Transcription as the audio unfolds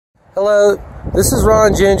Hello, this is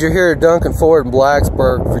Ron Ginger here at Duncan Ford in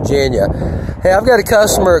Blacksburg, Virginia. Hey, I've got a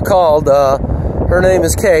customer called. Her name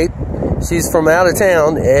is Kate. She's from out of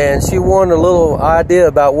town, and she wanted a little idea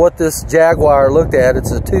about what this Jaguar looked at.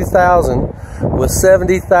 It's a 2000 with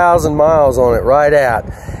 70,000 miles on it right at.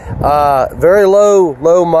 Very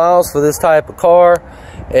low miles for this type of car.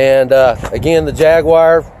 And again, the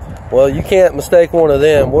Jaguar, well, you can't mistake one of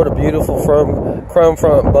them. What a beautiful chrome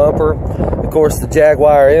front bumper. Of course, the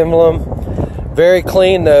Jaguar emblem. Very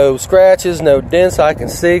clean, no scratches, no dents I can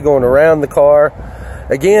see going around the car.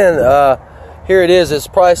 Again, here it is. It's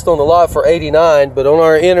priced on the lot for $89, but on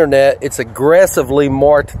our internet, it's aggressively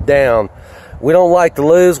marked down. We don't like to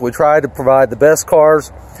lose. We try to provide the best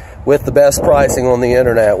cars with the best pricing on the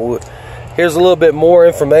internet. Here's a little bit more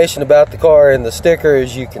information about the car in the sticker,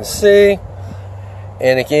 as you can see.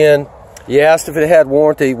 And again, you asked if it had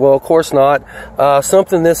warranty. Well, of course not.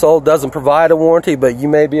 Something this old doesn't provide a warranty, but you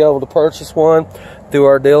may be able to purchase one through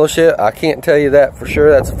our dealership. I can't tell you that for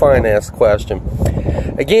sure. That's a finance question.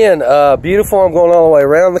 Again, beautiful. I'm going all the way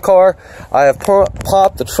around the car. I have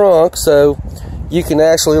popped the trunk so you can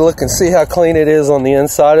actually look and see how clean it is on the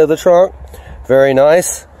inside of the trunk. Very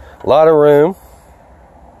nice. A lot of room.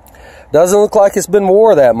 Doesn't look like it's been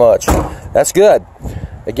wore that much. That's good.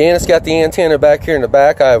 Again, it's got the antenna back here in the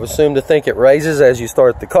back. I assume to think it raises as you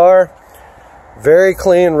start the car. Very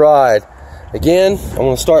clean ride. Again, I'm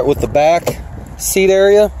going to start with the back seat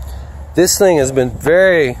area. This thing has been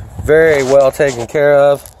very well taken care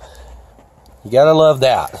of. You gotta love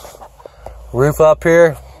that. Roof up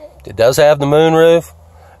here. It does have the moon roof.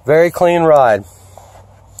 Very clean ride.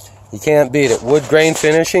 You can't beat it. Wood grain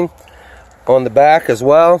finishing on the back as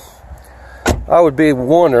well. I would be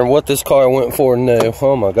wondering what this car went for new.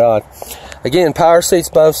 Oh my God. Again, power seats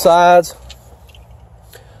both sides.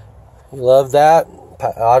 You love that.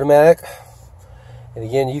 Automatic. And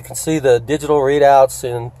again, you can see the digital readouts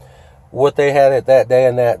and what they had at that day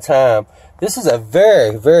and that time. This is a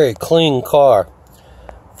very clean car.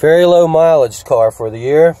 Very low mileage car for the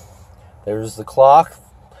year. There's the clock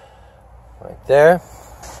right there.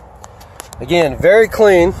 Again, very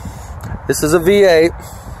clean. This is a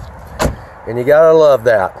V8. And you gotta love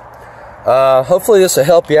that. Hopefully this will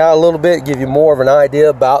help you out a little bit, give you more of an idea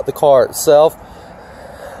about the car itself.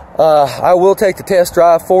 I will take the test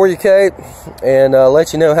drive for you, Kate, and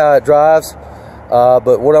let you know how it drives.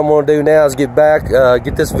 But what I'm going to do now is get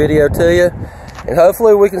this video to you, and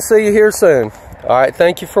hopefully we can see you here soon. All right,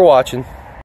 thank you for watching.